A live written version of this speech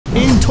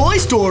Toy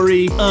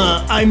Story,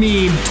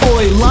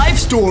 Toy Life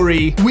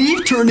Story,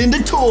 we've turned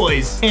into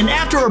toys. And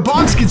after our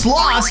box gets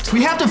lost,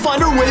 we have to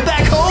find our way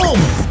back home.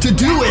 To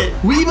do it,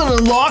 we even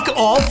unlock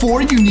all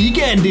 4 unique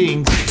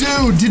endings.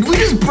 Dude, did we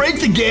just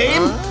break the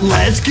game?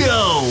 Let's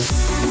go.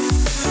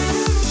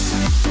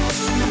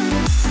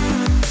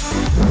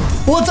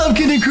 What's up,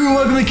 Kin Tin Krew?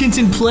 Welcome to Kin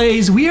Tin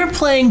Plays. We are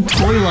playing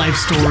Toy Life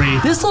Story.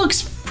 This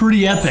looks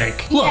pretty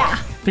epic. Look. Yeah.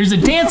 There's a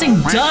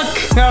dancing duck.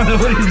 I don't know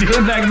what he's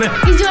doing back there.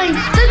 He's doing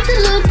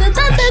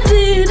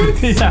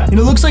yeah, and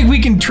it looks like we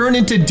can turn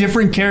into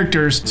different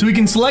characters. So we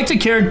can select a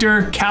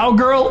character,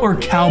 cowgirl or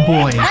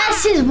cowboy.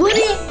 This is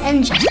Woody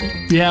and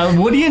Jessie. Yeah,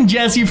 Woody and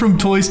Jessie from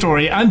Toy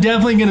Story. I'm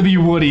definitely gonna be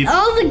Woody.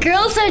 Oh, the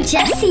girls are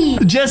Jessie.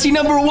 Jessie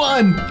number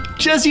 1,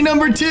 Jessie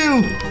number 2,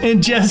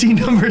 and Jessie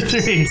number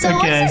 3. So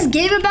what's this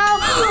game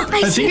about?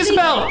 I think it's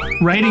about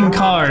riding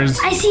cars.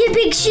 I see a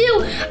big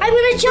shoe. I'm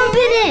gonna jump in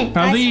it.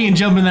 I don't think you can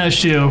jump in that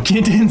shoe.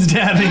 Kin Tin's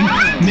dabbing,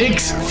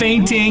 Nick's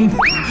fainting.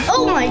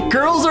 Oh my.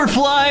 Girls are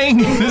flying.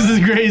 This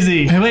is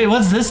crazy. Hey, wait,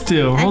 what's this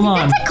do? Hold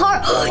on. That's a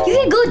car. You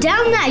can go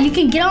down that. You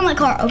can get on the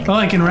car. Okay. Oh,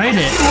 I can ride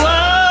it.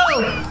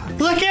 Whoa!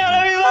 Look out,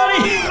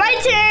 everybody! My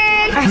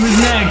turn. Who's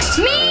next?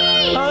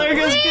 Me! Oh, there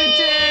goes Kin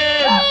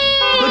Tin!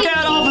 Look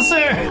out, officer!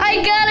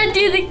 I gotta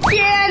do the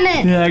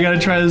cannon. Yeah, I gotta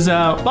try this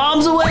out.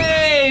 Bombs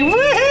away!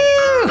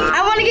 Woohoo!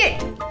 I wanna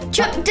get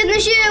trapped in the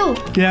shoe.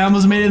 Yeah, I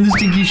almost made it in the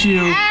stinky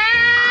shoe. No!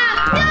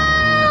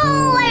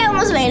 I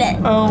almost made it.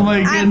 Oh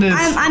my goodness.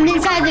 I'm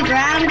inside the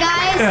ground,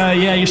 guys.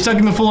 Yeah, you're stuck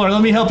in the floor.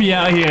 Let me help you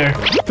out here.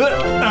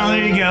 Oh,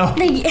 there you go.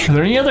 Are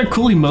there any other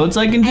cool emotes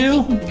I can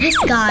do? This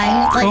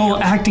guy. Oh,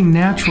 acting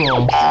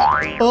natural.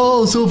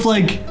 Oh, so if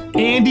like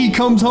Andy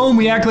comes home,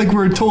 we act like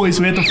we're a toy,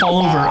 so we have to fall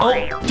over.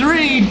 Oh,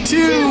 3,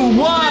 2,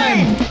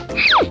 1.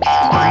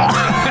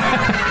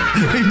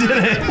 We did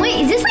it.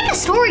 Wait, is this like a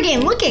story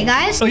game? Look it,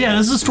 guys. Oh yeah,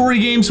 this is a story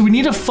game, so we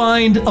need to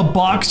find a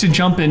box to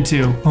jump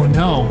into. Oh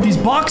no, these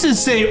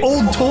boxes say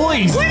old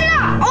toys. We're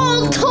not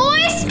old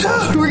toys.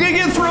 We're gonna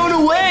get thrown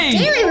away.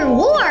 Daily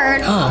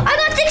reward? I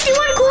got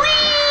 61 coins.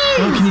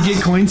 Oh, can you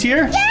get coins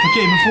here? Yeah.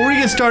 Okay, before we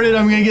get started,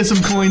 I'm gonna get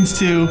some coins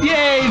too.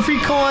 Yay, free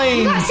coins.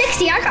 You got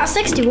 60, I got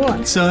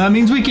 61. So that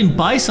means we can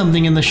buy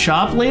something in the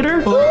shop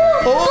later?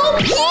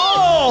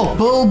 Oh,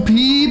 Bo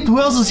Peep. Who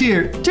else is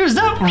here? Dude, is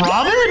that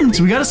Robin?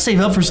 So we gotta save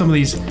up for some of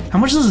these. How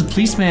much is this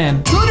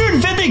policeman?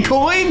 250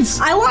 coins?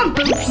 I want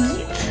Bo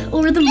Peep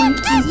over the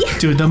monkey.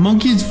 Dude, the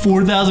monkey's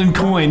 4,000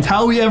 coins.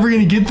 How are we ever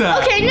gonna get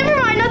that? Okay, never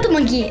mind, not the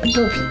monkey,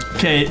 Bo Peep.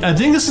 Okay, I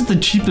think this is the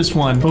cheapest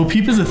one. Bo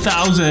Peep is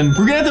 1,000.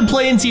 We're gonna have to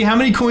play and see how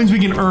many coins we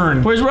can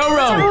earn. Where's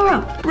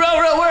Roro?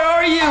 Roro, where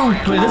are you?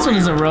 Wait, this one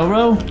isn't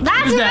Roro.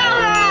 That's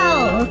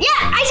Roro. Yeah,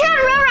 I saw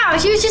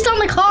Roro. She was just on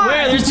the car.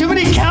 Where? There's too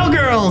many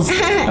cowgirls.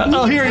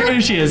 Oh,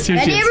 here she is. Here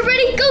Ready, she is.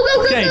 everybody? Go, go,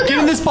 go, Okay, go, get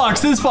in this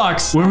box,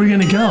 Where are we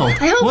gonna go?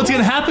 I hope. What's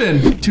gonna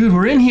happen? Dude,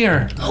 we're in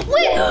here.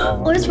 Wait,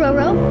 what is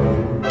Roro?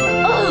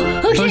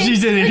 Oh, okay. Oh,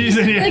 she's in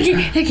here.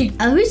 Okay.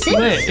 Who's this?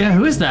 Wait, yeah,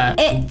 who is that?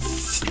 It's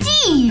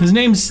Steve. His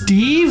name's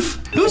Steve?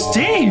 Who's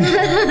Steve?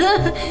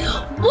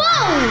 Whoa.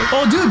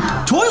 Oh, dude,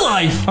 Toy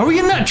Life. Are we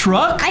in that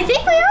truck? I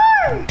think we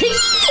are. Piggy.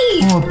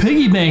 Oh, a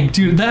piggy bank.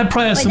 Dude, that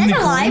probably has so many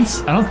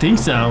coins. I don't think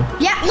so.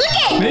 Yeah,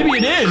 look it. Maybe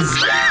it is.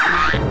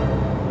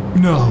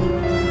 No,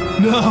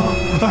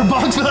 our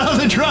box fell out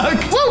of the truck.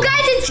 Whoa,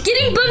 guys, it's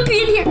getting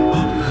bumpy in here.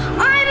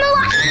 I'm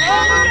alive. Oh,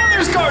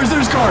 look out,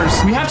 there's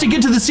cars. We have to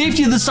get to the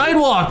safety of the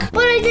sidewalk.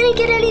 But I didn't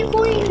get any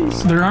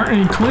coins. There aren't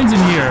any coins in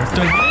here.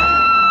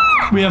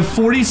 We have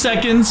 40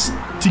 seconds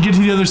to get to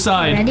the other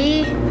side.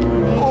 Ready?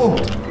 Oh,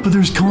 but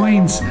there's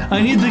coins.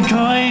 I need the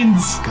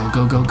coins.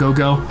 Go.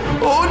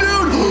 Oh, dude.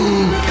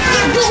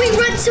 But we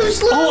run so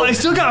slow. Oh, I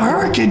still got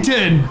her, Kin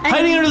Tin.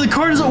 Hiding under the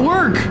car doesn't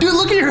work. Dude,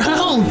 look at your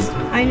health.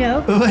 I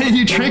know. Oh, hey,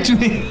 you tricked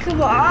me.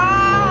 Come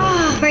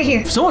on. Right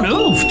here. Someone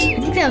oofed. I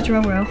think that was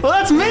Roro. Oh,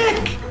 that's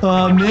Mick.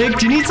 Mick,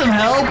 do you need some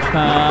help?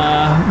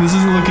 This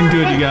isn't looking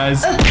good, you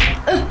guys.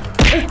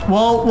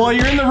 While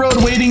you're in the road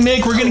waiting,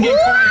 Mick, we're gonna get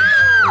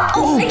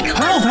coins.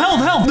 Oh,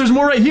 health. There's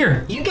more right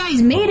here. You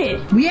guys made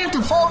it. We have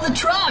to follow the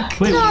truck.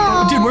 Wait,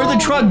 dude, where'd the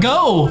truck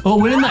go? Oh,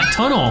 it went in that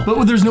tunnel.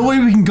 But there's no way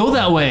we can go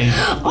that way.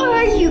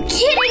 Are you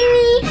kidding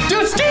me?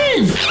 Dude,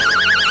 Steve!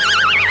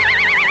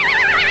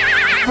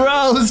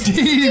 Bro,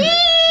 Steve!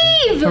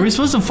 Are we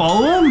supposed to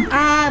follow him?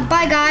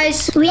 Bye,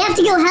 guys. We have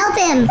to go help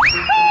him.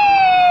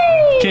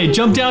 Okay,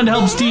 jump down to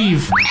help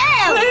Steve.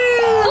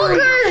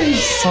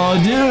 Boogers!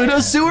 Oh, dude,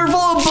 a sewer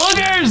full of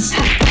boogers!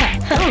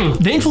 Oh,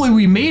 thankfully,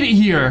 we made it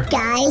here.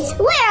 Guys,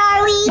 where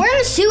are we? We're in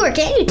the sewer,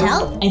 can't you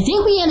tell? I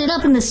think we ended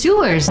up in the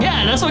sewers.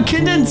 Yeah, that's what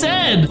Kin Tin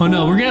said. Oh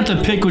no, we're gonna have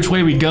to pick which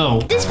way we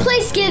go. This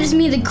place gives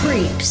me the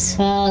creeps.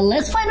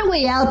 Let's find a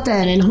way out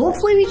then, and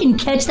hopefully we can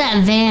catch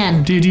that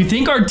van. Dude, do you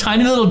think our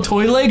tiny little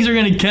toy legs are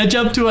gonna catch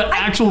up to an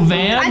actual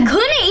van? I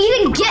couldn't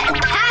even get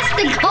past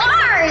the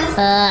cars.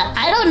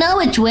 I don't know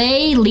which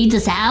way leads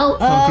us out.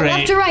 Great.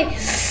 Left or right?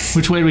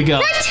 Which way do we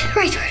go?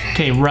 Right.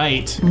 Okay,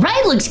 right.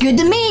 Right looks good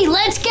to me.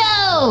 Let's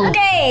go.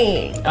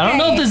 Okay. I don't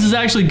know if this is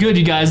actually good,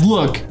 you guys.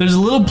 Look, there's a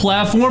little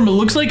platform. It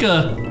looks like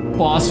a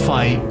Boss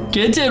fight.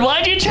 Kin Tin,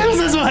 why'd you choose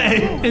this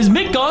way? Is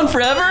Mick gone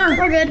forever?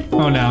 We're good.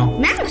 Oh no.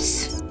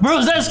 Mouse. Bro,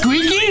 is that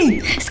Squeaky?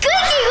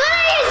 Squeaky, what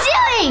are you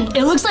doing?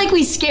 It looks like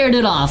we scared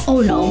it off.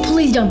 Oh no,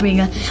 please don't bring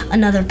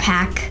another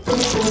pack.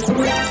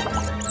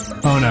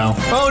 Oh no.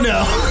 Oh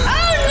no.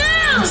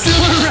 Oh no!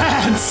 Silver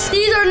rats.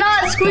 These are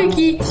not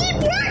Squeaky.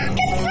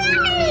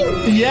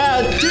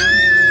 Yeah, dude.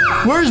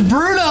 Where's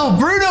Bruno?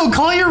 Bruno,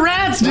 call your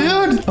rats,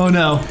 dude. Oh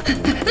no.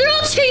 They're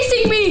all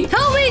chasing me.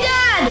 Help me,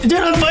 Dad. Dude,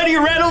 I'm fighting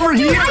a rat over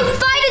here. I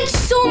fighted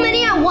so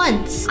many at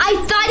once. I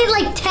fighted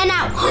like 10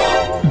 out.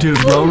 Dude,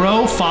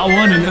 Roro, Fa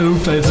 1, and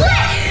Oof. What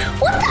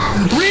the?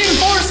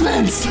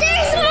 Reinforcements.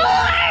 There's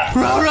more.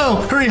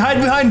 Roro, hurry,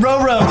 hide behind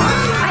Roro.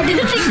 I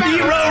didn't think that.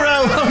 Eat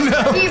Roro. Oh no.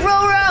 Eat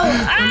Roro.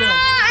 I'm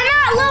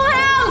not low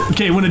health.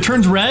 Okay, when it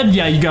turns red,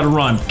 yeah, you gotta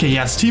run. Okay,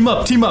 yes, team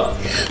up, team up.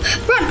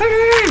 Run.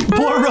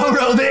 Poor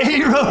Roro, they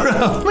ate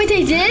Roro. Wait,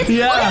 they did?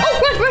 Yeah.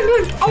 Oh, run.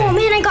 Oh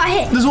man, I got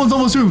hit. This one's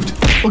almost oofed.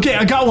 Okay,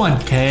 I got one.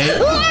 Okay.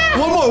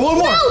 One more.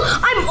 No,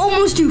 I'm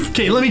almost oofed.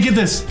 Okay, let me get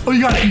this. Oh,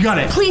 you got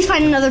it. Please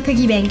find another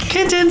piggy bank.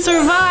 Kin Tin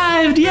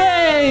survived,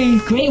 yay.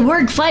 Great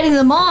work fighting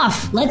them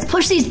off. Let's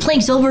push these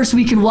planks over so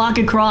we can walk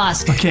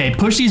across. Okay,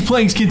 push these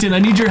planks, Kin Tin. I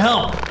need your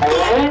help.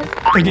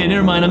 Okay,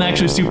 never mind. I'm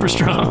actually super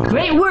strong.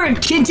 Great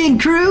work, Kin Tin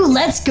Krew.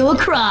 Let's go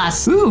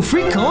across. Ooh,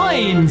 free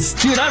coins.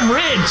 Dude, I'm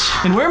rich.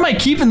 And where am I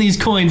keeping these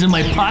coins? In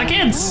my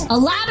pockets? A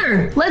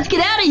ladder. Let's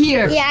get out of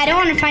here. Yeah, I don't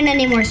want to find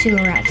any more sewer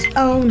rats.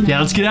 Oh no. Yeah,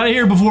 let's get out of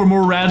here before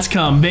more rats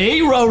come. Hey,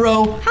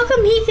 Roro. How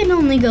come he can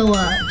only go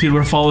up? Dude,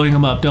 we're following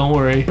him up. Don't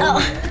worry. Oh.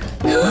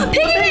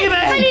 Piggy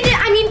bank!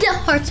 I need the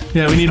hearts.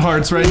 Yeah, we need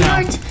hearts right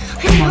now.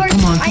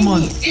 Come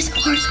on. Yes,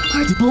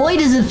 hearts. Boy,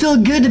 does it feel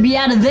good to be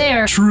out of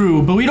there.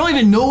 True, but we don't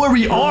even know where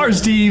we are,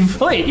 Steve.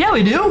 Wait, yeah,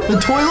 we do. The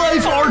Toy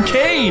Life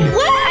Arcade.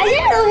 What? I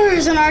didn't know there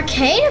was an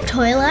arcade of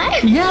Toy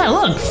Life. Yeah,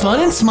 look. Fun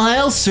and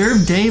smiles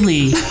served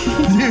daily.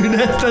 Dude,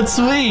 that's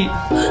sweet.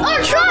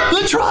 Oh, truck!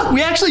 The truck.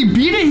 We actually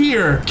beat it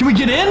here. Can we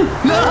get in?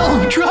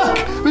 No, truck.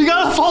 We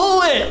gotta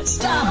follow it.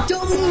 Stop,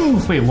 don't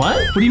move. Wait, what?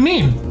 What do you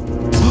mean?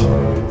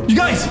 You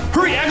guys,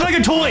 hurry, act like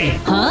a toy.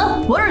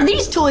 Huh? What are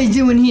these toys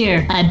doing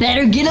here? I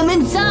better get them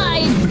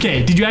inside.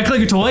 Okay, did you act like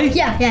a toy?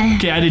 Yeah.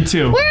 Okay, I did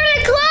too. We're in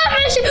a claw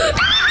machine.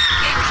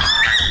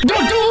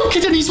 Don't look,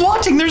 Kitten, he's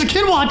watching. There's a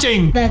kid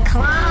watching. The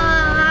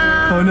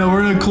claw. Oh no,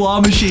 we're in a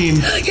claw machine.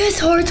 Yes,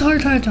 hearts. Da.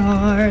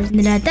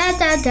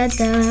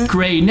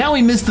 Great, now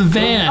we missed the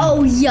van.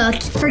 Oh,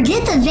 yuck.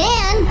 Forget the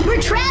van. We're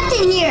trapped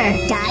in here.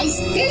 Guys,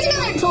 there's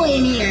another toy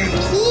in here.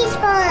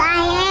 Peaceful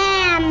I am.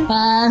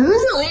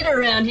 Who's the leader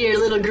around here,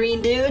 little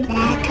green dude? The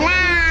clown.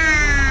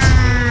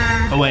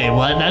 Oh, wait,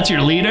 what? That's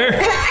your leader?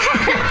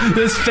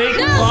 This fake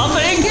claw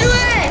thing? Get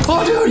away.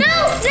 Oh, dude. No.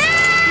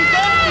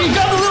 You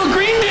got the little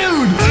green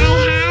dude. I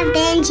have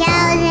been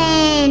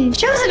chosen.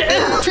 Chosen?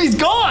 He's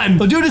gone.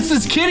 Oh, dude, it's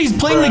this kid. He's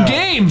playing the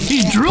game.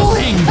 He's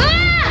drooling.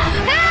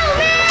 Help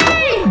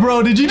me.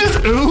 Bro, did you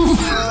just oof?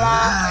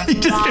 He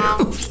just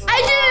oofed.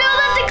 I didn't know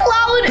that the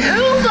claw would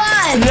oof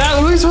us. Yeah,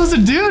 what are we supposed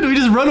to do? Do we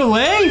just run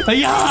away?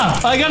 Yeah,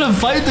 I gotta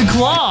fight the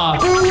claw.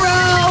 Bro.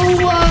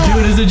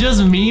 Dude, is it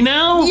just me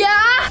now? Yeah?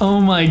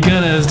 Oh my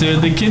goodness,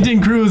 dude. The Kin Tin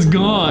Krew is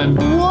gone.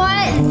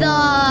 What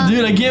the?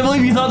 Dude, I can't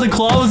believe you thought the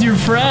claw was your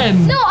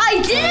friend. No,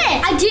 I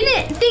didn't. I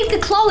didn't think the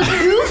claw would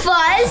oof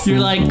us. You're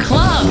like,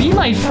 Claw, be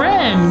my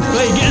friend.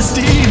 Wait, get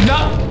Steve.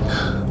 No.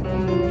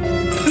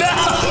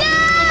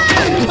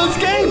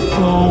 Escape.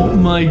 Oh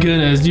my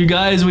goodness. You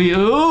guys, we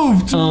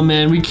oofed. Oh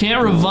man, we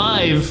can't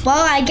revive.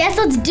 Well, I guess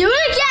let's do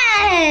it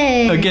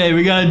again. Okay,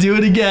 we gotta do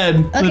it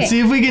again. Okay. Let's see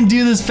if we can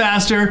do this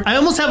faster. I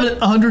almost have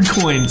 100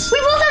 coins. We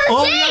both have the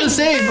Oh, same. we got the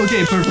same.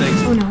 Okay, perfect.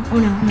 Oh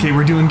no. Okay,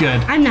 we're doing good.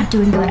 I'm not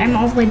doing good. I'm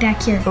all the way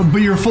back here. Oh,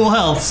 but you're full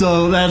health,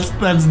 so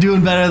that's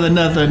doing better than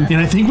nothing.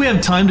 And I think we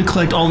have time to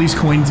collect all these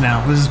coins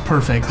now. This is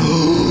perfect.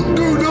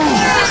 Dude, no.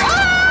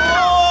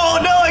 Oh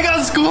no, I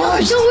got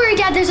squashed. Don't worry,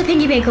 Dad. There's a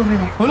piggy bank over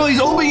there. Oh no, he's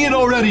opening it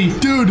already.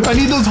 Dude, I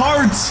need those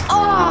hearts.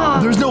 Oh.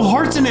 There's no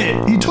hearts in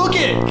it. He took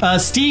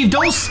it. Steve,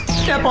 don't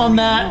step on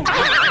that.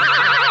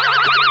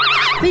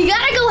 We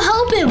gotta go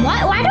help him. Why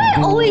do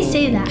I always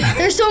say that?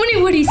 There's so many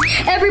woodies.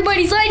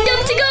 Everybody's lined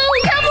up to go.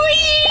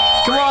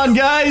 Come on,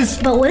 guys.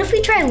 But what if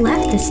we try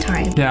left this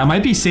time? Yeah, it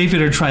might be safer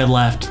to try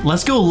left.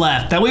 Let's go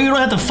left. That way we don't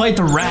have to fight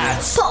the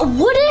rats. But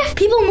what if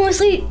people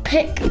mostly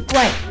pick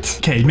right?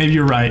 Okay, maybe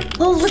you're right.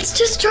 Well, let's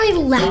just try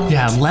left.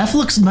 Yeah, left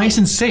looks nice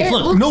and safe. It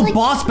Look, looks no like-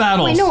 boss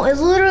battles. Wait, no, it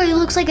literally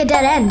looks like a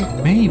dead end.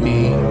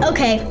 Maybe.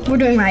 Okay, we're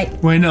doing right.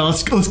 Wait, no,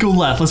 let's go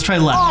left. Let's try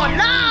left. Oh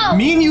no!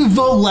 Me and you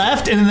vote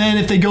left, and then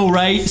if they go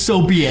right,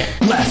 so be it.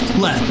 Left.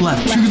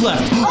 Choose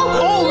left.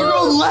 Oh, we're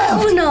going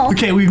left. Oh no.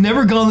 Okay, we've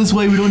never gone this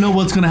way. We don't know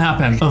what's gonna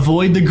happen.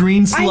 Avoid the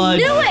green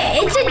sludge. I knew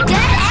it! It's a dead end!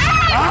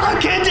 Ah,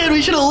 Kin Tin,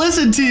 we should have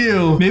listened to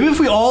you. Maybe if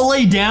we all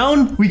lay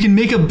down, we can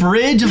make a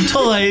bridge of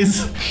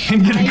toys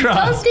and get I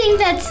across. don't think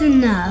that's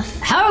enough.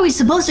 How are we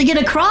supposed to get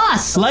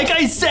across? Like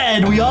I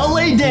said, we all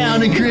lay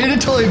down and create a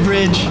toy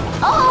bridge.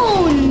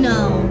 Oh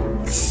no.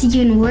 This is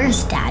even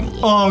worse, Daddy.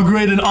 Oh,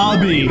 great, an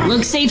obby.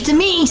 Looks safe to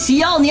me.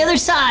 See y'all on the other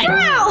side.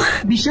 Wow.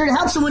 Be sure to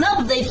help someone up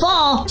if they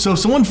fall. So if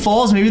someone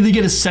falls, maybe they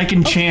get a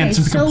second chance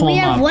if we can So pull we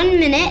them have up. 1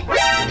 minute.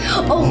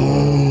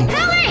 Oh.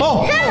 Help me!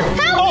 Oh,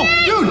 Help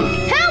me!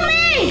 dude, Help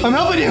me! I'm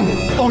helping you.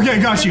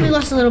 Okay, got We you.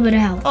 lost a little bit of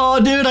health.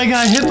 Oh, dude, I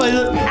got hit by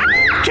the...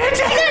 Get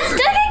it!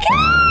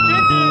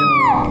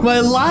 My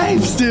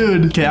lives,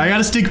 dude. Okay, I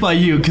gotta stick by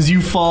you because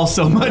you fall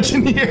so much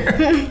in here.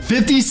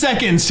 50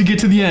 seconds to get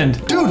to the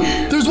end. Dude,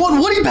 there's one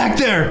Woody back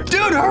there.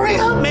 Dude, hurry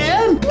up,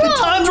 man. The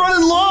time's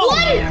running low.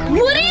 What?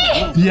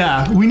 Woody?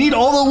 Yeah, we need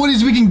all the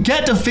Woodies we can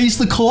get to face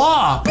the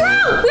claw. Bro,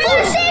 we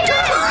were saved.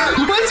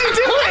 What's he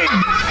doing?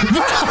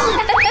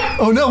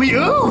 Oh, no, he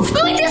oofed.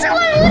 Look, there's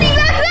one Woody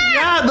back there.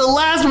 Yeah, the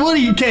last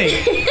Woody.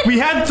 Okay, we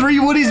had 3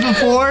 Woodies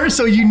before,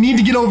 so you need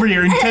to get over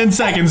here in 10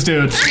 seconds,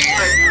 dude.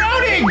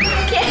 Drowning!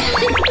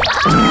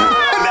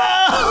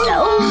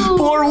 No!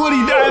 Poor Woody,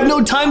 I have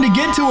no time to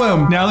get to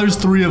him. Now there's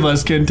 3 of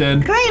us, Kin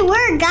Tin. Great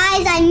work,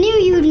 guys. I knew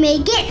you'd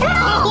make it.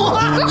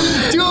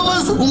 2 of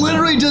us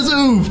literally just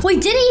oofed.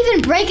 Wait, did he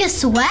even break a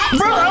sweat?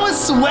 Bro, I was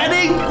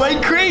sweating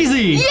like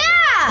crazy.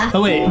 Yeah.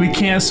 Oh, wait, we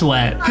can't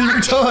sweat because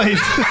we're toys.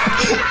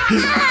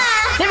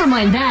 Never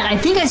mind that. I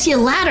think I see a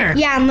ladder.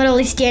 Yeah, I'm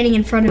literally standing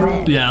in front of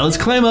it. Yeah, let's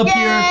climb up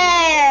here.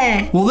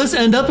 Yeah. Will this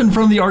end up in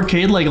front of the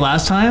arcade like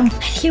last time?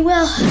 He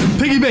will.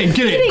 Piggy bank,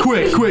 get it.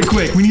 Quick, quick,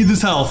 quick. We need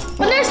this health.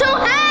 But there's no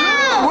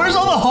help. Where's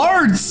all the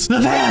hearts? The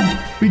van.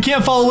 We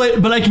can't follow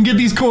it, but I can get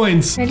these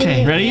coins.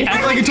 Okay, ready?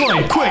 Act like a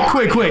toy. Quick,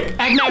 quick, quick.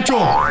 Act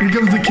natural. Here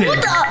comes the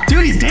kid.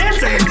 Dude, he's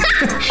dancing.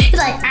 He's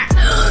like,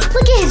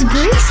 look at his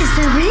braces.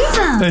 They're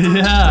rainbow.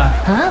 Yeah.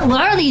 Huh?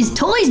 What are these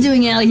toys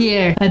doing out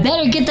here? I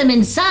better get them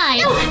inside.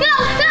 No.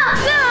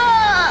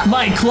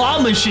 My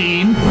claw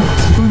machine.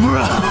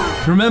 Bro.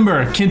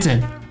 Remember, Kin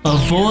Tin,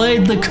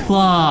 avoid the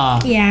claw.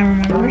 Yeah, I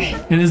remember.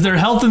 And is there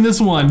health in this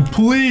one?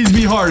 Please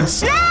be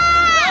hearts.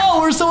 Oh,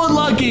 we're so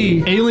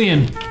unlucky.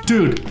 Alien,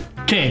 dude.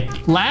 Okay,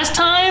 last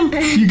time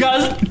you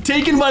got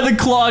taken by the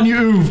claw and you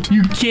oofed.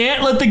 You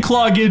can't let the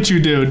claw get you,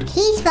 dude.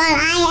 He's fun.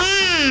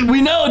 I am.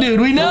 We know,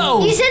 dude. We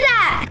know. You said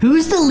that.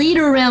 Who's the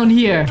leader around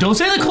here? Don't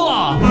say the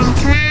claw.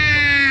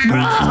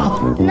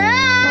 Bro. No.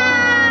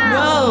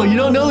 No, you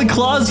don't know the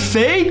claw's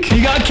fake?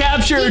 You got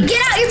captured.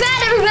 Get out your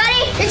bed,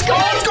 everybody. It's Oh,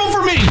 going. let's go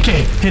for me.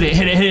 Okay, hit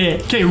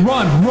it. Okay,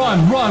 run.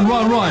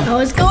 Oh,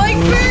 it's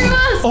going for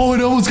us. Oh,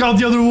 it almost got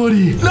the other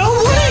Woody. No,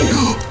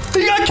 Woody!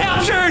 He got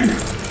captured!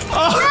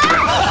 Oh.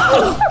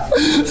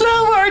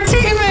 No, our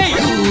teammate!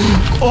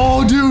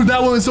 Oh, dude,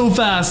 that one was so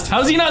fast.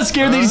 How's he not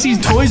scared that he sees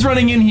toys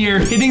running in here,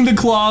 hitting the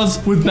claws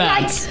with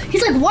bats?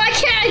 He's like, why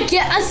can't I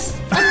get a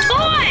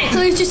toy?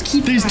 So he's just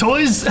keep. These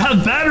toys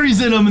have batteries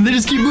in them, and they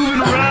just keep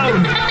moving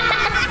around.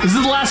 This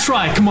is the last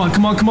try. Come on. We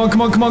beat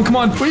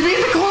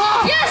the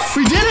claw! Yes!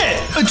 We did it!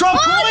 A drop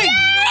coin!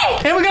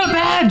 Yay! And we got a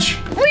badge!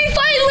 We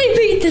finally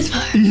beat this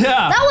one.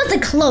 Yeah. That was a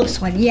close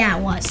one. Yeah,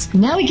 it was.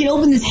 Now we can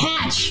open this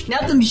hatch. Now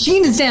the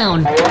machine is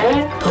down.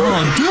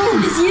 Oh,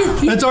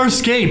 dude. That's our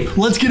escape.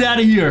 Let's get out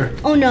of here.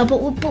 Oh no, but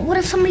what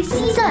if somebody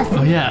sees us?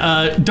 Oh,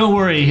 yeah. Don't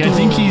worry. I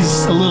think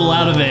he's a little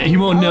out of it. He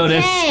won't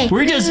notice. Hey,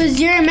 We're just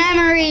your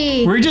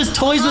memory. We're just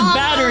toys with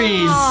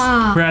batteries.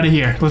 We're out of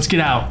here. Let's get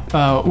out.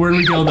 Where do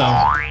we go, though?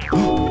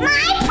 My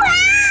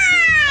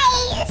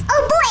prize!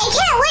 Oh boy, I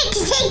can't wait to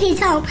take this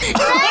home. I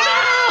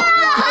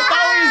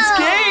thought we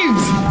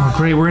escaped. Oh,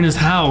 great. We're in his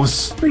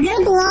house. We're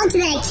gonna belong to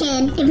that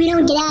kid if we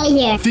don't get out of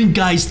here. Think,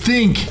 guys.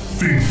 Think.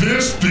 Think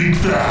this, think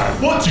that.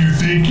 What do you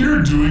think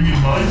you're doing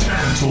in my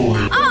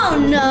territory?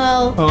 Oh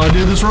no. Oh,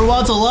 dude. This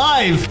robot's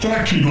alive.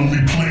 That kid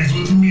only plays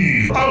with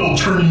me. I will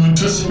turn you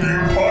into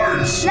spare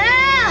parts.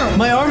 No.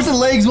 My arms and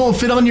legs won't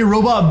fit on your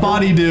robot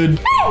body, dude.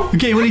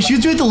 Okay, when he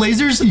shoots you with the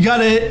lasers, you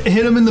gotta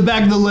hit him in the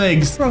back of the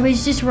legs. Bro,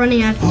 he's just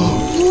running after me.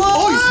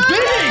 Oh, he's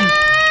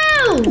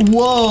spinning!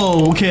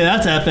 Whoa, okay,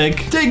 that's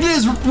epic. Take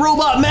this,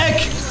 robot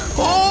mech!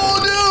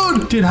 Oh,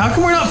 dude! Dude, how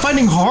come we're not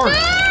finding heart?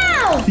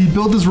 No. He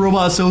built this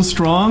robot so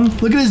strong.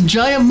 Look at his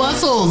giant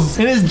muscles,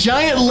 and his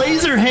giant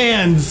laser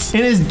hands,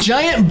 and his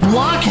giant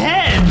block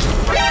head.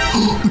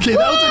 Okay,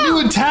 that was a new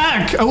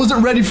attack. I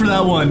wasn't ready for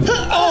that one.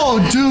 Oh,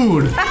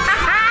 dude.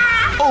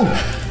 Oh,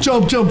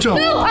 jump.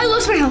 No, I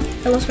lost my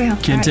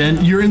health. Kin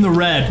Tin, you're in the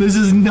red. This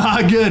is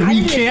not good.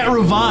 We can't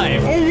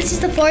revive. And this is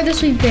the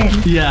farthest we've been.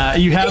 Yeah,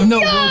 you have no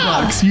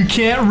Robux. You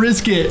can't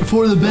risk it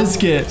for the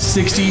biscuit.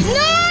 60,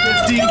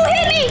 50, don't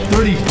hit me.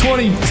 30,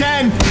 20,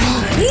 10. No!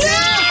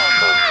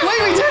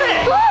 Wait, we did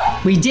it!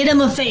 We did him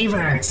a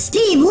favor.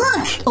 Steve,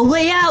 look! A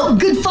way out.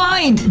 Good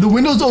find. The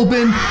window's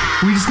open.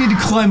 We just need to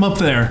climb up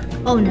there.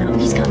 Oh no,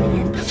 he's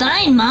coming in.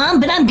 Fine, Mom,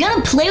 but I'm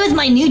gonna play with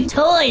my new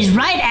toys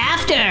right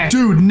after.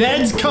 Dude,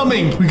 Ned's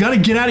coming. We gotta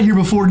get out of here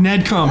before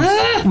Ned comes.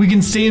 We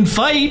can stay and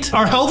fight.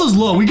 Our health is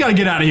low. We gotta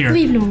get out of here.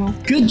 Leave normal.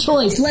 Good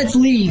choice. Let's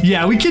leave.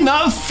 Yeah, we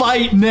cannot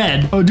fight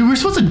Ned. Oh, dude, we're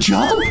supposed to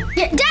jump?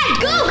 Yeah, Dad,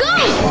 go!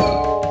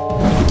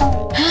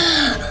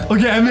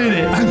 Okay, I made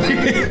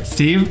it.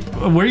 Steve,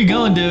 where are you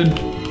going, dude?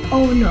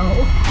 Oh no.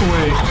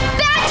 Wait.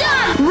 Back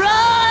up!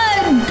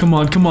 Run! Come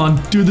on, come on.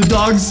 Dude, the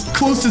dog's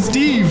close to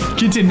Steve.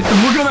 Kin Tin,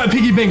 look at that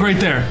piggy bank right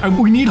there.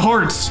 We need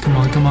hearts. Come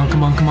on, come on,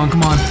 come on, come on,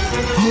 come on.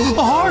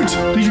 A heart!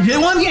 Did you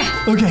get one? Yeah.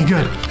 Okay,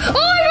 good. Oh,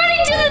 I'm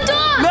running to the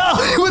dog. No,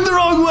 it went the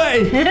wrong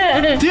way.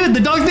 Dude, the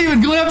dog's not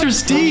even going after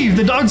Steve.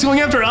 The dog's going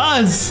after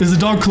us. Is the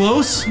dog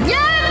close? Yep.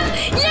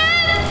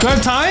 Yep. Do I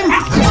have time?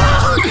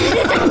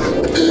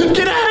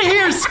 Get out of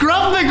here,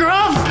 Scruff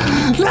McGruff!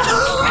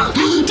 No!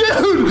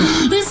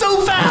 Dude, he's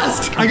so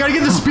fast! I gotta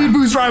get the speed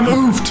boost or I'm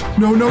oofed.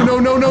 No, no, no,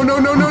 no, no, no,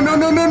 no, no, no,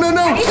 no, no, no,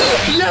 no!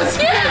 Yes!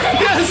 Yes!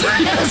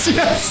 Yes!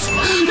 Yes!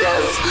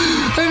 Yes!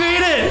 I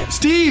made it!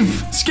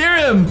 Steve, scare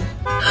him!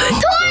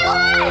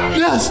 Toilet!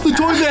 Yes, the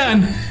toy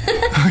van!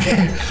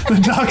 Okay,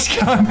 the dog's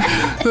gone.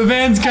 The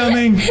van's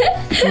coming.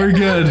 We're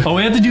good. All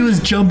we have to do is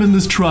jump in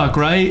this truck,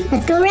 right?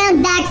 Let's go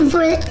around back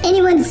before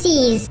anyone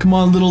sees. Come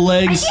on, little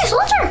legs. I see a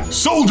soldier.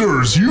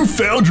 Soldiers, you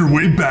found your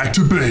way back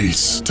to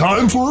base.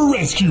 Time for a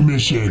rescue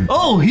mission.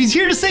 Oh, he's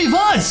here to save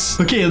us.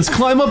 Okay, let's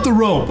climb up the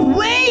rope.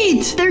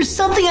 Wait! There's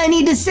something I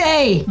need to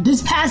say.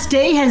 This past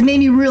day has made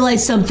me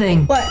realize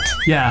something. What?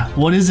 Yeah,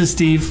 what is it,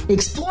 Steve?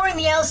 Exploring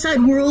the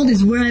outside world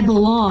is where I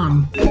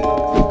belong.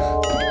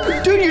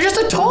 Dude, you're just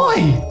a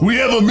toy. We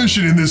have a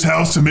mission in this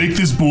house to make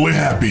this boy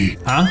happy.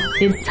 Huh?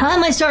 It's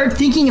time I start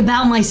thinking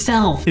about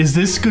myself. Is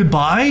this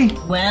goodbye?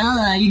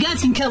 Well, you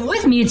guys can come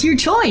with me. It's your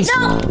choice.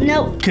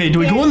 No. Okay, do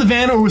we go in the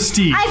van or with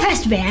Steve? I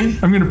pressed van.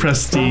 I'm gonna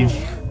press Steve.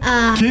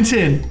 Kin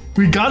Tin,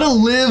 we gotta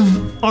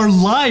live our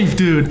life,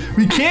 dude.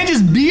 We can't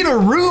just be in a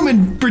room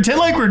and pretend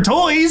like we're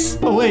toys.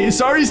 Oh wait,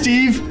 sorry,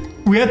 Steve.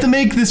 We have to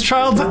make this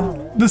child's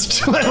This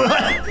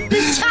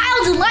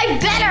child's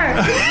life better.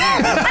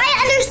 I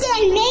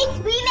understand.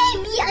 We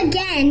may meet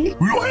again.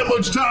 We don't have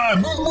much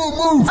time. Move, move,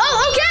 move.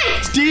 Oh,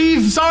 okay.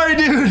 Steve, sorry,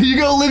 dude. You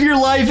go live your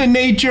life in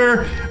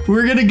nature.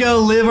 We're gonna go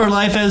live our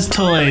life as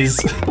toys.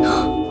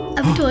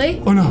 I'm a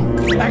toy. Oh no,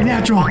 act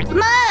natural.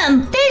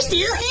 Mom, they're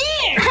still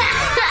here.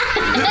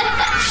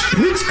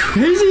 It's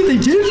crazy they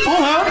didn't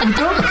fall out with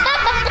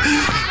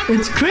that.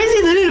 It's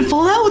crazy they didn't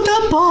fall out with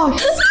that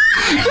box.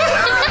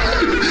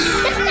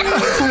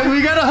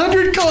 We got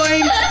 100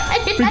 coins.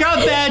 We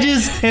got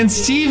badges, and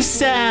Steve's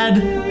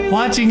sad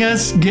watching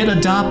us get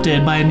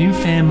adopted by a new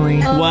family.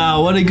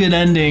 Wow, what a good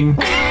ending.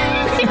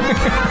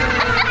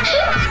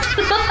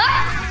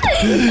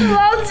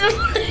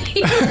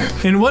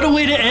 And what a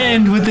way to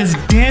end with this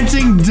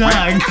dancing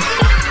duck.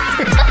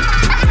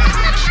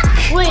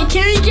 Wait,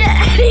 can we get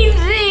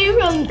anything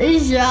from the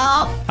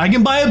shop? I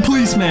can buy a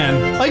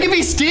policeman. I can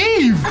be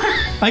Steve.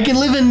 I can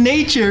live in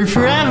nature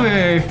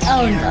forever.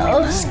 Oh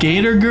no.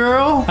 Skater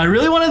girl. I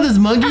really wanted this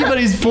monkey, but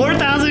he's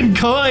 4,000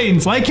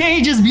 coins. Why can't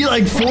he just be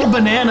like 4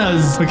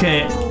 bananas?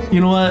 Okay,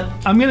 you know what?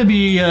 I'm gonna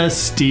be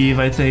Steve,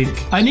 I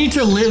think. I need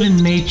to live in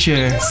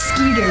nature.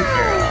 Skater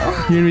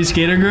girl. You're gonna be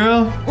skater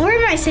girl? Or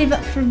am I save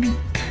up for...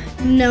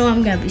 No,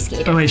 I'm gonna be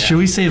skater Oh wait, girl. should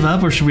we save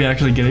up or should we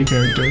actually get a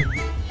character?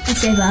 I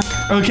save up.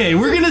 Okay,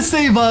 we're gonna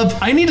save up.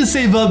 I need to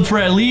save up for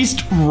at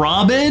least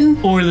Robin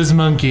or this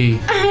monkey.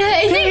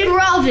 I think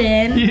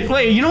Robin.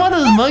 Wait, you don't want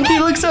this monkey?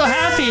 Look so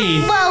happy.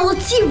 Well,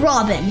 let's see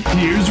Robin.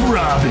 Here's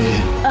Robin.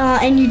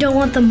 And you don't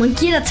want the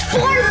monkey? That's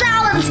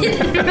 4,000.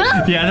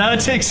 Yeah, that would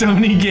take so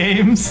many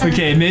games.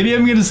 Okay, maybe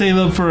I'm gonna save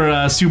up for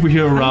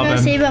superhero I'm Robin.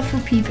 gonna save up for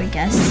Peep, I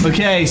guess.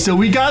 Okay, so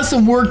we got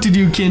some work to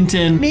do, Kin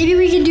Tin. Maybe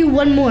we can do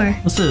one more.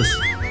 What's this?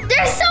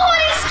 There's so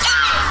many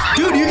skins!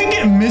 Dude, you can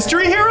get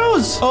mystery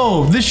heroes?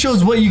 Oh, this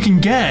shows what you can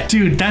get.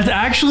 Dude, that's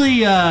actually,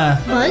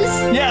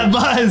 Buzz? yeah,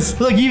 Buzz.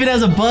 Look, he even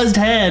has a buzzed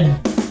head.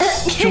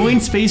 Join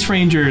Space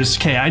Rangers.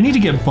 Okay, I need to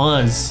get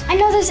Buzz. I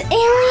know there's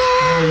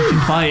aliens. You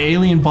can buy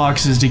alien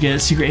boxes to get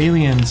secret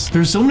aliens.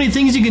 There's so many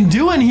things you can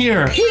do in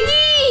here.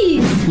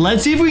 Piggies!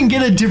 Let's see if we can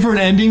get a different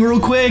ending real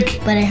quick.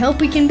 But I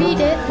hope we can beat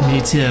it.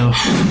 Me too.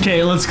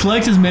 Okay, let's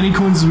collect as many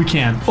coins as we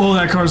can. Oh,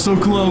 that car's so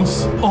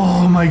close.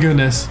 Oh my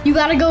goodness. You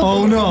gotta go.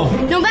 Oh no.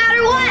 No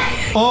matter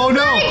what. Oh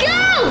no. Let it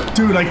go!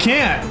 Dude, I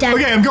can't. Dad.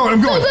 Okay, I'm going.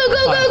 Go,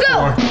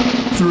 go. 5,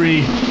 4,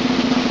 3,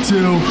 2.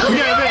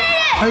 Okay,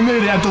 I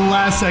made it at the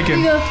last Here second.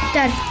 you go.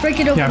 Dad, break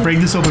it open. Yeah, break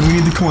this open. We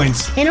need the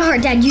coins. And a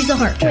heart, Dad. Use the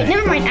heart. Wait,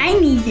 never mind. I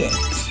need it.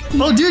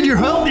 Oh, dude, your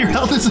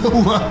health is so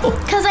low.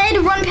 Because I had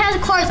to run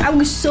past cars. I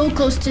was so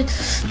close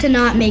to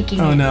not making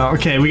Oh it. no.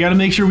 Okay, we gotta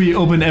make sure we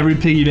open every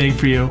piggy bank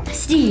for you.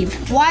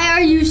 Steve, why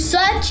are you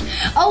such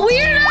a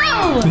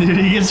weirdo? Dude,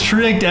 he gets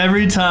tricked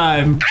every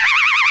time.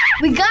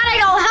 We gotta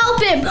go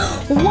help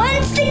him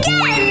once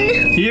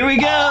again. Here we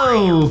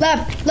go.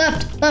 Left,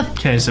 left, left.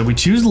 Okay, so we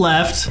choose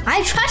left.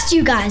 I trust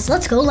you guys.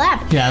 Let's go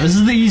left. Yeah, this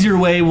is the easier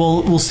way.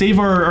 We'll save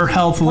our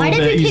health a Why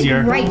little did bit we pick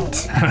easier.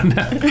 right? I don't know.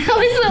 That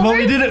was the Well,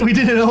 worst. we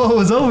didn't know what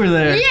was over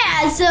there.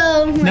 Yeah,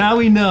 so Now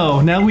we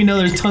know. Now we know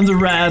there's tons of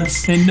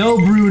rats and no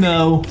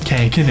Bruno.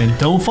 Okay, Kin Tin,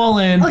 don't fall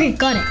in. okay,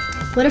 got it.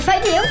 What if I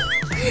do?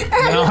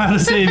 I know how to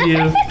save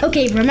you.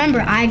 Okay,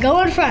 remember, I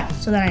go in front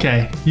so that I.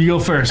 Okay, you go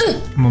first.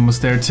 I'm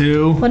almost there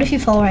too. What if you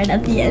fall right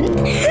at the end?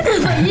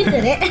 But you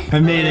did it. I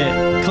made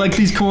it. Collect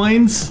these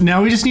coins.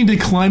 Now we just need to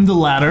climb the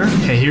ladder.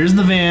 Okay, here's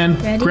the van.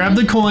 Ready? Grab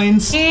the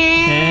coins.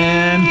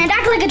 And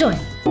act like a toy.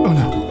 Oh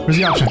no, where's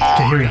the option?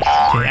 Okay, here we go.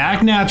 Okay,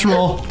 act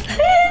natural.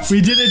 We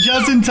did it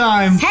just in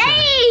time.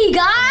 Hey,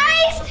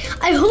 guys!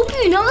 I hope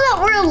you know that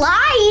we're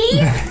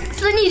alive.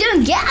 So then you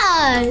don't get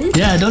us.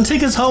 Yeah, don't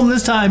take us home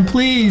this time,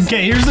 please.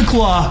 Okay, here's the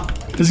claw.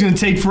 This is gonna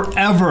take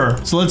forever.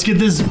 So let's get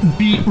this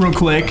beat real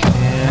quick.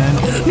 And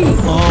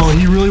oh,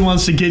 he really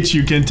wants to get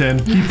you, Kin Tin.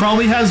 He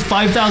probably has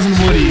 5,000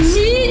 woodies.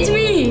 It's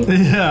me.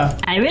 Yeah.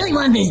 I really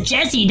want this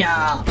Jessie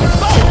doll.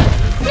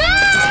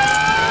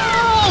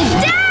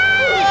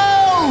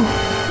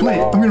 Wait,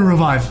 I'm gonna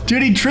revive.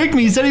 Dude, he tricked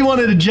me. He said he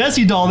wanted a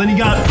Jessie doll, then he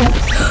got... Are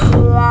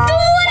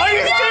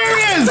you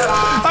serious?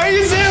 Are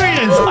you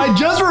serious? I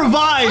just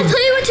revived. I'll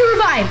tell you what to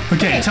revive.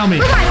 Okay, tell me.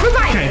 Revive.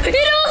 Okay.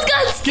 It almost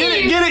got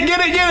Steve. Get it.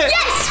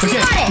 Yes, we Okay,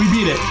 got it. we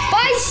beat it.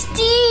 Bye,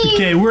 Steve.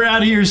 Okay, we're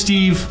out of here,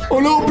 Steve. Oh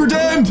no,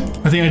 pretend.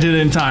 I think I did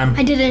it in time.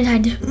 I didn't.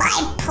 My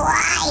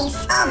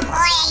prize. Oh boy,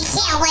 I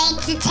can't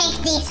wait to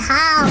take these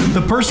home.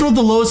 The person with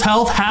the lowest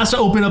health has to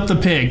open up the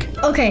pig.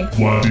 Okay.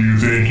 What do you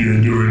think you're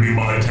doing in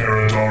my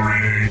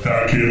territory?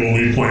 That kid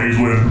only plays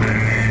with me.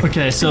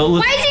 Okay, so Why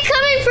is he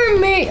coming for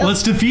me?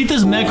 let's defeat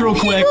this mech real He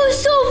quick.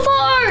 goes so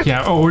far.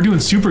 Yeah, oh, we're doing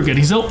super good.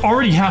 He's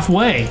already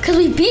halfway. Because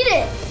we beat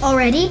it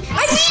already.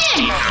 I beat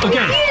him.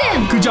 Okay, We beat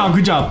him.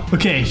 good job.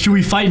 Okay, should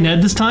we fight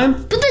Ned this time?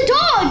 But the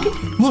dog.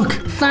 Look,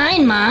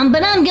 Fine, Mom,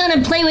 but I'm gonna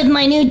play with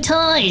my new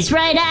toys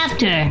right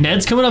after.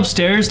 Ned's coming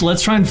upstairs.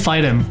 Let's try and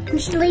fight him. I'm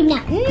just leaving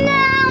now. No,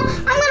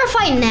 I'm gonna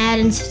fight Ned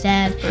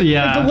instead.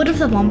 Yeah. But what if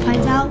the mom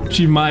finds out?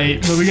 She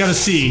might, but we gotta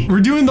see.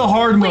 We're doing the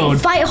hard mode.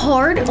 Fight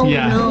hard? Oh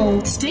Yeah.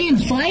 no. Stay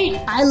and fight?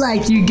 I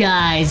like you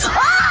guys.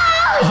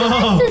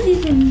 Oh, this is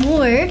even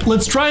more.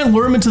 Let's try and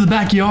lure him into the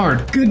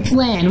backyard. Good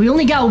plan. We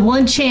only got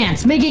one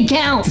chance. Make it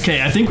count.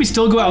 Okay, I think we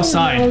still go Oh,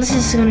 outside. this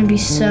is gonna be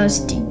so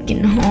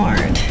stinking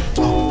hard.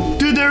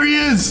 Dude, there he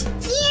is.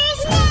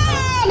 Here's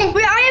Ned.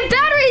 I have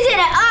batteries in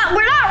it.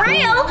 We're not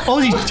real. Oh,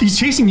 he's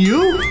chasing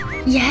you?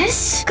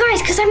 Yes, guys,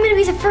 because I'm gonna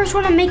be the first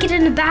one to make it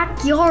in the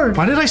backyard.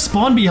 Why did I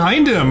spawn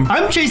behind him?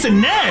 I'm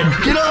chasing Ned.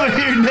 Get over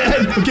here,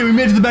 Ned. Okay, we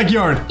made it to the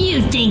backyard.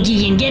 You think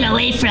you can get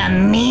away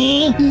from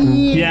me?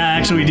 Yeah,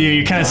 actually we do.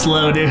 You're kind of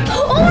slow, dude.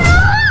 Oh no!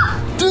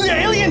 Dude, the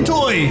alien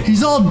toy.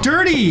 He's all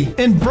dirty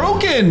and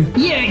broken.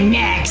 You're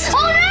next. Oh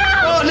no!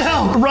 Oh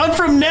no, run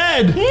from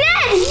Ned. Ned,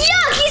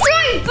 yuck! He's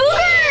throwing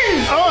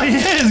boogers. Oh, he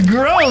is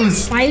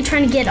gross. Why are you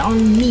trying to get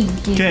on me,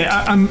 dude? Okay,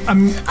 I'm. Oh,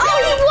 he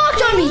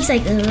walked on me. He's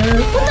like, what the?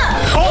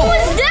 Oh. What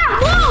was that?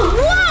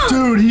 Whoa!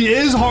 Dude, he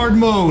is hard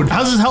mode.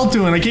 How's his health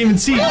doing? I can't even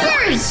see.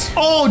 Boogers!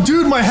 Oh,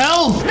 dude, my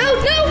health. No!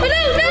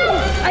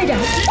 I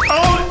died.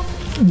 Oh,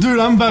 dude,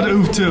 I'm about to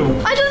oof too.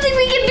 I don't think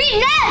we can beat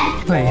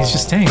Ned. Wait, he's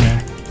just staying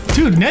there.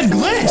 Dude, Ned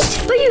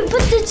glitched. But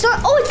it's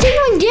not. Oh, it's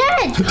taking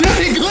Ned. Dude,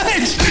 he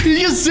glitched.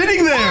 He's just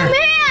sitting there. Man, I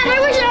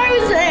wish I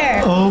was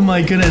there. Oh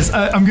my goodness,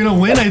 I'm gonna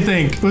win, I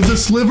think, with a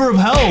sliver of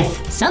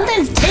health.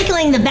 Something's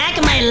tickling the back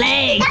of my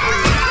leg.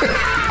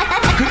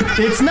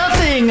 It's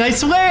nothing, I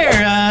swear.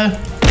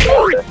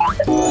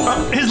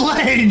 His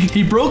leg.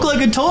 He broke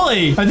like a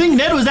toy. I think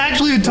Ned was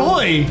actually a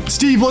toy.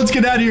 Steve, let's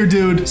get out of here,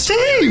 dude.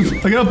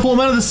 Steve! I gotta pull him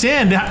out of the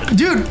sand.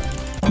 Dude,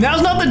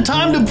 now's not the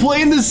time to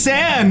play in the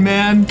sand,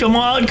 man. Come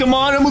on,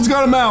 I almost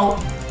got him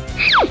out.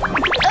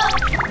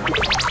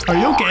 Are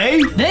you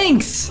okay?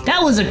 Thanks.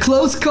 That was a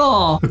close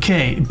call.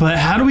 Okay, but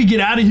how do we get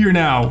out of here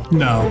now?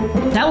 No.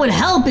 That would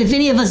help if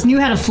any of us knew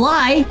how to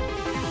fly.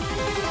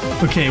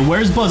 Okay,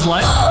 where's Buzz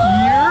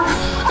Lightyear?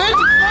 It's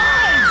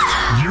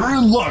Buzz! You're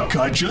in luck.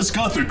 I just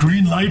got the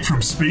green light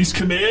from Space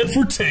Command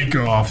for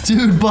takeoff.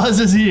 Dude, Buzz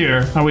is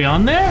here. Are we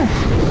on there?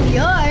 We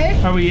are.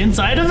 Are we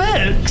inside of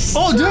it?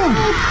 Oh, dude.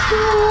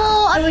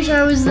 Cool. I wish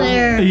I was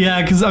there.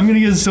 Yeah, because I'm gonna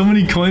get so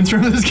many coins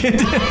from this kid.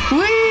 Whee!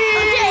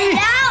 Okay,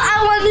 now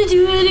I want to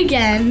do it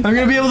again. I'm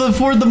gonna be able to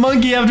afford the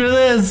monkey after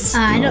this.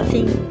 I don't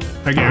think.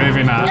 Okay,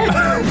 maybe not.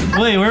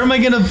 Wait, where am I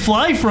gonna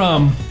fly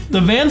from?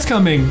 The van's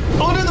coming.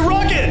 Oh, dude, the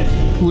rocket!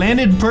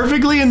 Landed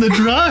perfectly in the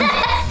truck.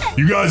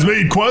 You guys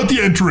made quite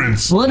the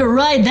entrance. What a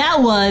ride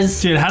that was.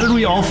 Dude, how did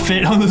we all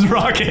fit on this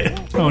rocket?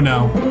 Oh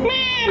no.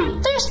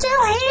 Man, they're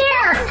still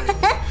here.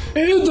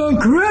 It's so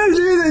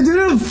crazy, they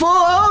didn't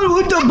fall out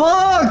with the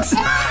box.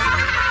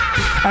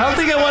 I don't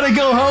think I want to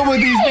go home with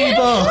these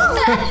people.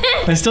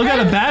 I still got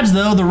a badge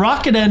though, the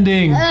rocket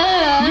ending.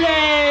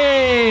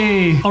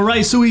 Yay! All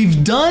right, so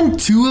we've done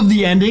 2 of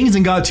the endings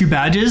and got 2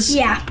 badges.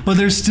 Yeah. But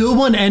there's still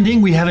one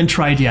ending we haven't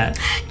tried yet.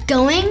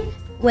 Going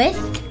with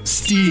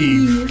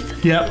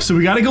Steve. Yep, so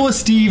we gotta go with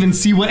Steve and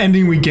see what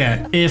ending we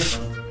get. If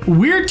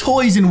we're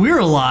toys and we're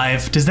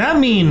alive, does that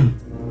mean...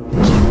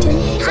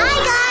 Hi,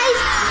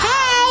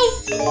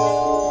 guys. Hey.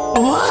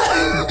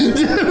 What?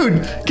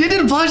 Dude, Kin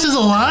Tin Plush is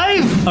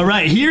alive? All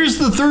right, here's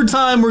the 3rd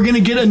time we're gonna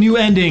get a new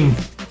ending.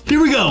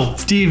 Here we go.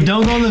 Steve,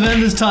 don't go on the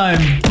vent this time,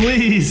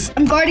 please.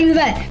 I'm guarding the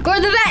vet.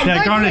 Guard the vet.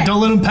 Yeah, guard it,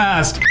 don't let him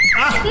pass.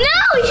 Ah.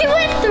 No, he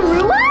went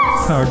through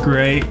us. Oh,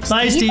 great.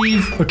 Bye,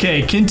 Steve.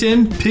 Okay, Kin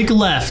Tin, pick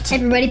left.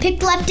 Everybody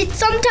pick left.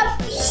 It's on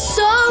top.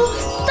 So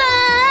far.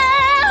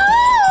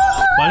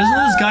 Why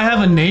doesn't this guy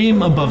have a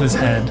name above his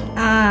head?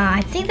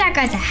 I think that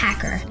guy's a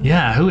hacker.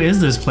 Yeah, who is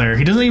this player?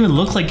 He doesn't even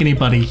look like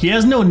anybody. He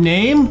has no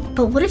name.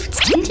 But what if it's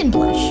Kin Tin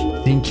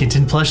Plush? Think Kin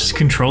Tin Plush is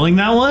controlling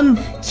that one?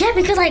 Yeah,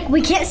 because like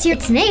we can't see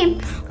its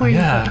name. Or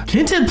Yeah.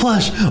 Kin Tin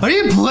Plush, are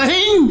you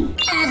playing?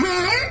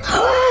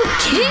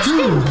 Kin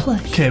Tin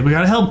Plush. Okay, we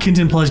gotta help Kin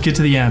Tin Plush get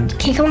to the end.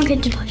 Okay, come on,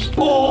 Kin Tin Plush.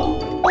 Oh!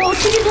 Oh,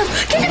 Kin Tin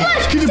Plush! Kin Tin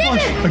Plush! Kin Tin Save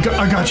Plush! him!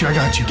 I got you.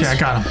 Okay, I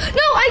got him.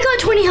 No, I got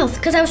 20 health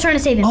because I was trying to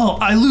save him. Oh,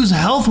 I lose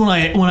health when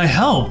I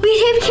help. We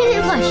saved Kin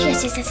Tin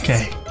Plush.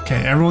 Yes.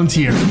 Okay, everyone's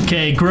here.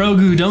 Okay,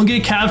 Grogu, don't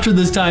get captured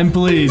this time,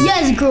 please.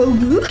 Yes,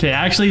 Grogu. Okay,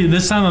 actually,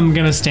 this time I'm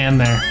gonna stand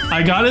there.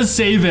 I gotta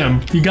save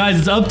him. You guys,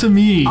 it's up to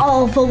me.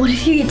 Oh, but what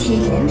if you get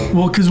taken?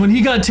 Well, because when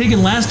he got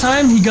taken last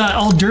time, he got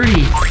all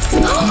dirty.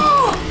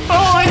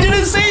 Oh, I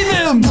didn't save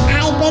him!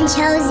 I've been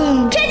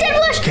chosen. Kin Tin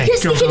Plush! Okay,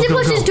 Yes, go, the Kin Tin go,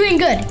 Plush go. is doing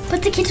good.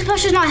 But the Kin Tin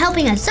Plush is not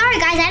helping us. Sorry,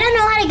 guys, I don't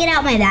know how to get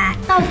out my back.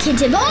 Oh, Kin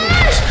Tin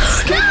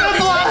Plush! No! Kin Tin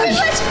Plush!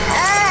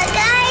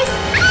 Guys.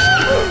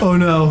 Oh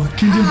no,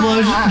 Kin Tin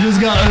Plush just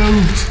got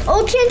oofed.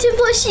 Oh, Kin Tin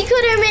Plush, she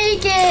couldn't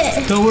make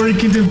it. Don't worry,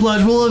 Kin Tin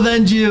Plush, we'll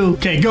avenge you.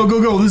 Okay, go.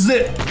 This is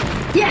it.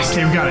 Yes.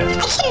 Okay, we got it. I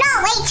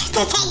cannot wait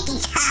to take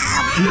these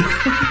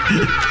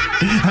home.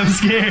 I'm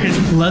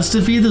scared. Let's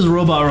defeat this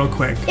robot real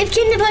quick. If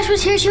Kin Tin Plush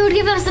was here, she would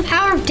give us the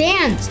power of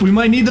dance. We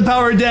might need the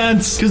power of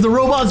dance because the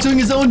robot's doing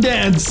his own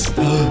dance.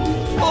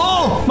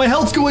 Oh, my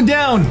health's going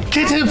down.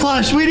 Kin Tin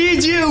Plush, we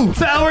need you.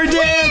 Power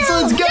dance.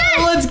 Let's go.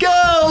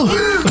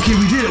 Okay,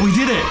 we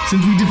did it.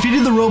 Since we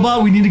defeated the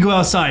robot, we need to go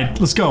outside.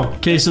 Let's go.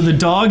 Okay, so the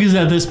dog is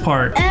at this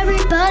part.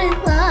 Everybody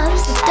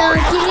loves the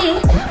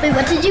doggy. Wait,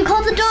 what did you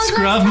call the dog?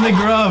 Scruff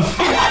McGruff.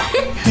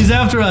 He's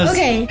after us.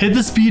 Okay. Hit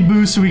the speed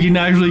boost so we can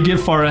actually get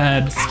far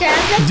ahead.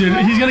 Dude,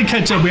 he's gonna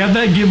catch up. We have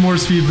to get more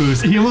speed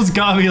boost. He almost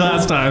got me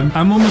last time.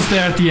 I'm almost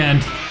there at the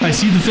end. I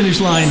see the finish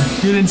line.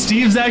 Dude, and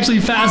Steve's actually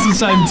fast this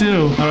time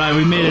too. All right,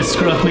 we made it,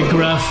 Scruff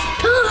McGruff.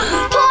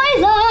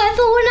 Toy Life,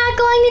 but we're not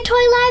going to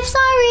Toy Life,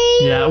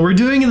 sorry. Yeah, we're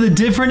doing the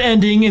different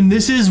ending, and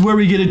this is where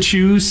we get to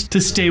choose to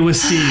stay with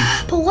Steve.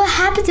 But what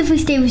happens if we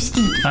stay with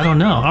Steve? I don't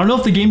know. I don't know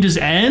if the game just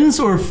ends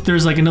or if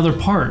there's like another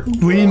part.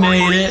 We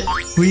made it.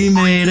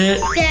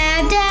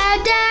 Dab,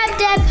 dab, dab,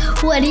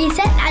 dab. What he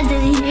said, I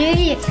didn't hear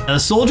you. A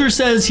soldier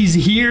says he's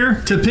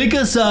here to pick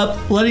us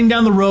up, letting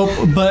down the rope,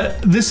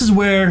 but this is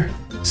where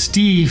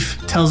Steve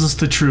tells us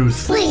the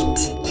truth. Wait,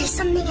 there's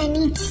something I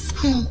need to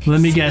say.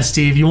 Let me guess,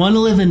 Steve. You want to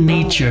live in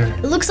nature?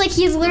 It looks like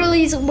he's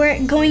literally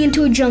going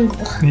into a jungle.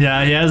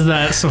 Yeah, he has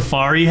that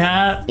safari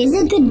hat. Is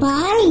it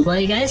goodbye? Well,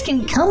 you guys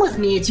can come with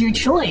me. It's your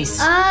choice.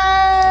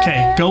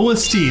 Okay, go with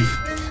Steve.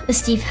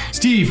 Steve.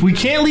 Steve, we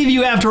can't leave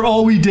you after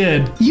all we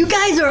did. You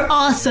guys are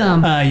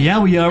awesome. Yeah,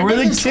 we are. We're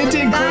the Kin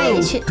Tin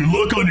Krew. Good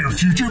luck on your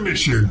future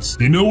missions.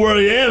 You know where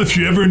I am if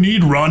you ever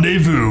need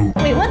rendezvous.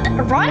 Wait, what the?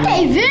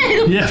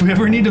 Rendezvous? Yeah, if we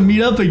ever need to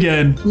meet up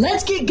again.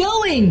 Let's get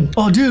going.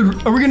 Oh,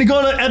 dude, are we gonna go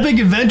on an epic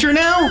adventure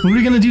now? What are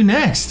we gonna do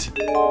next?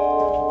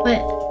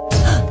 What?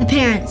 The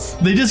parents.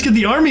 They just get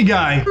the army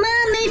guy.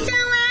 Mom, they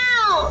fell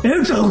out.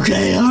 It's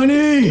okay,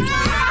 honey.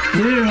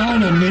 We're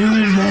on a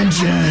new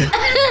adventure.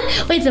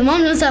 Wait, the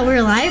mom knows that we're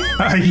alive?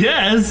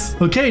 Yes.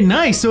 Okay,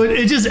 nice. So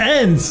it just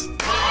ends.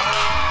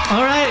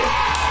 All right.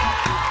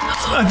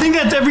 I think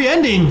that's every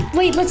ending.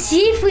 Wait, let's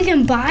see if we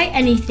can buy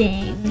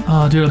anything.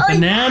 Oh, dude, a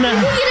banana.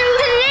 We get a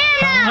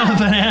banana! A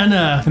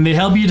banana. And they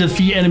help you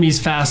defeat enemies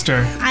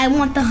faster. I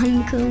want the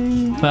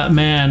honeycomb. But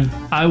man,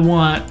 I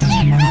want this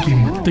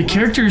monkey. The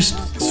characters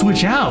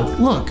switch out.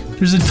 Look,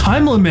 there's a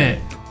time limit.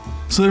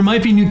 So there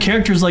might be new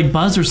characters like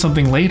Buzz or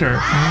something later.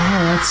 Oh,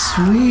 that's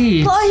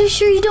sweet. But are you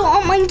sure you don't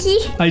want Monkey?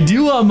 I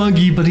do want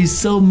Monkey, but he's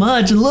so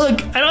much. And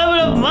look, I don't have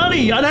enough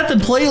money. I'd have to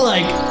play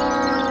like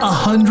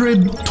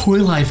 100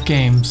 Toy Life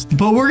games.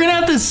 But we're gonna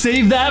have to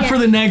save that for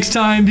the next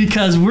time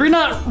because we're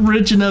not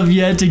rich enough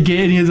yet to get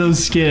any of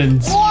those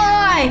skins.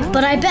 Why?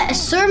 But I bet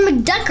Sir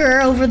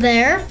McDucker over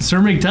there. Sir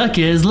McDuck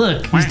is,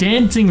 look, he's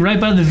dancing right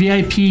by the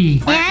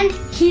VIP. And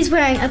he's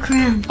wearing a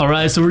crown. All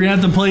right, so we're gonna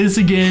have to play this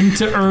again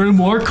to earn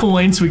more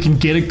coins so we can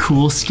get a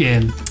cool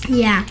skin.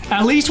 Yeah.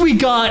 At least we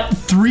got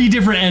 3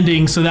 different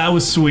endings, so that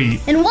was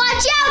sweet. And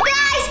watch out,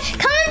 guys!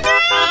 Coming through!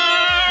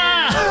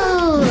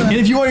 And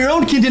if you want your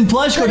own Kin Tin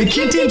plush, go to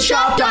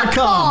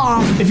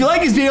kintinshop.com. If you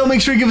like this video, make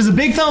sure you give us a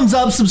big thumbs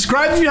up,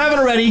 subscribe if you haven't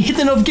already, hit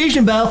the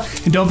notification bell,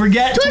 and don't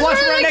forget to watch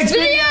our next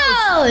video.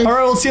 All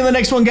right, we'll see you in the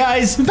next one,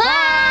 guys.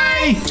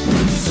 Bye.